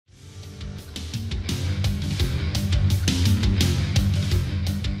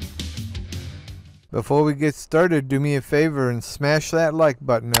Before we get started, do me a favor and smash that like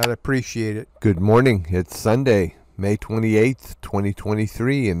button. I'd appreciate it. Good morning. It's Sunday, May 28th,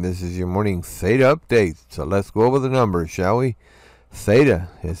 2023, and this is your morning Theta update. So let's go over the numbers, shall we? Theta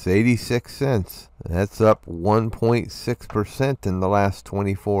is 86 cents. That's up 1.6% in the last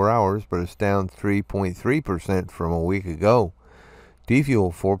 24 hours, but it's down 3.3% from a week ago.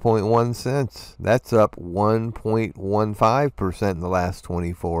 D-Fuel, 4.1 cents. That's up 1.15% in the last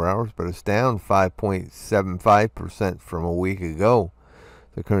 24 hours, but it's down 5.75% from a week ago.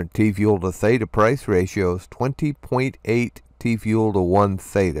 The current T-Fuel to Theta price ratio is 20.8 T-Fuel to 1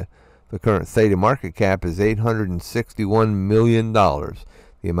 Theta. The current Theta market cap is $861 million.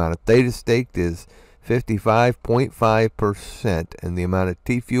 The amount of Theta staked is 55.5%, and the amount of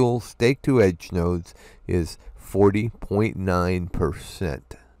T-Fuel staked to edge nodes is 40.9%.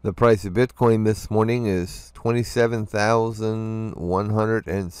 The price of Bitcoin this morning is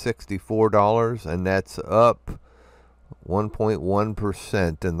 $27,164, and that's up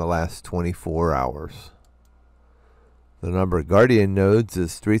 1.1% in the last 24 hours. The number of Guardian nodes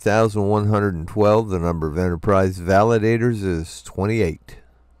is 3,112. The number of enterprise validators is 28.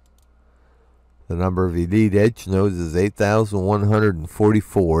 The number of elite edge nodes is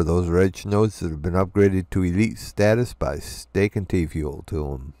 8,144. Those are edge nodes that have been upgraded to elite status by staking T-Fuel to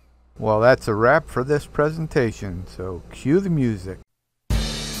them. Well, that's a wrap for this presentation, so cue the music.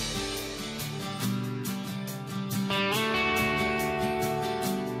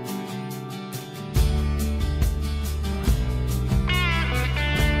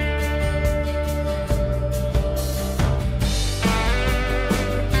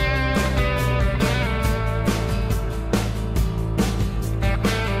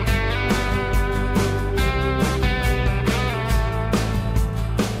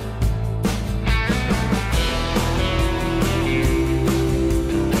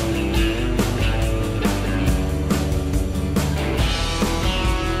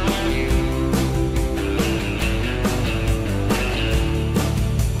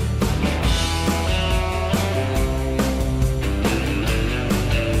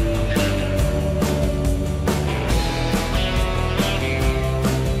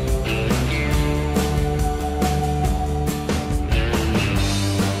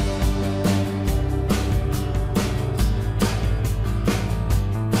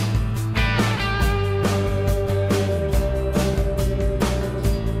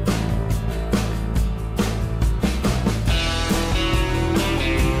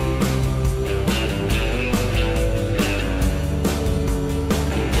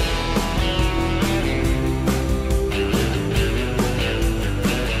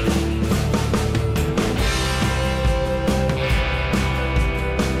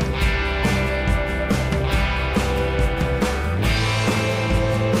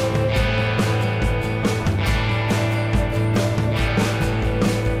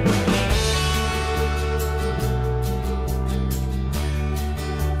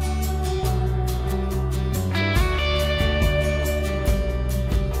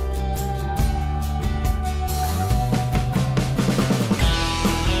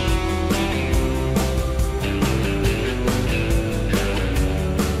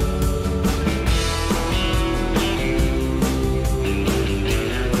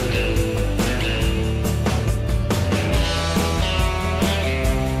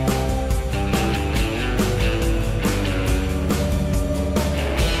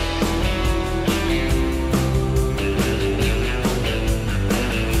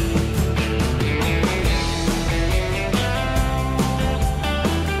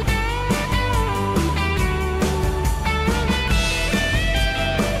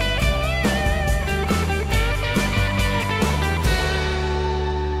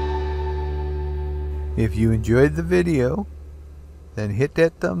 If you enjoyed the video, then hit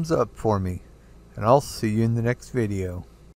that thumbs up for me, and I'll see you in the next video.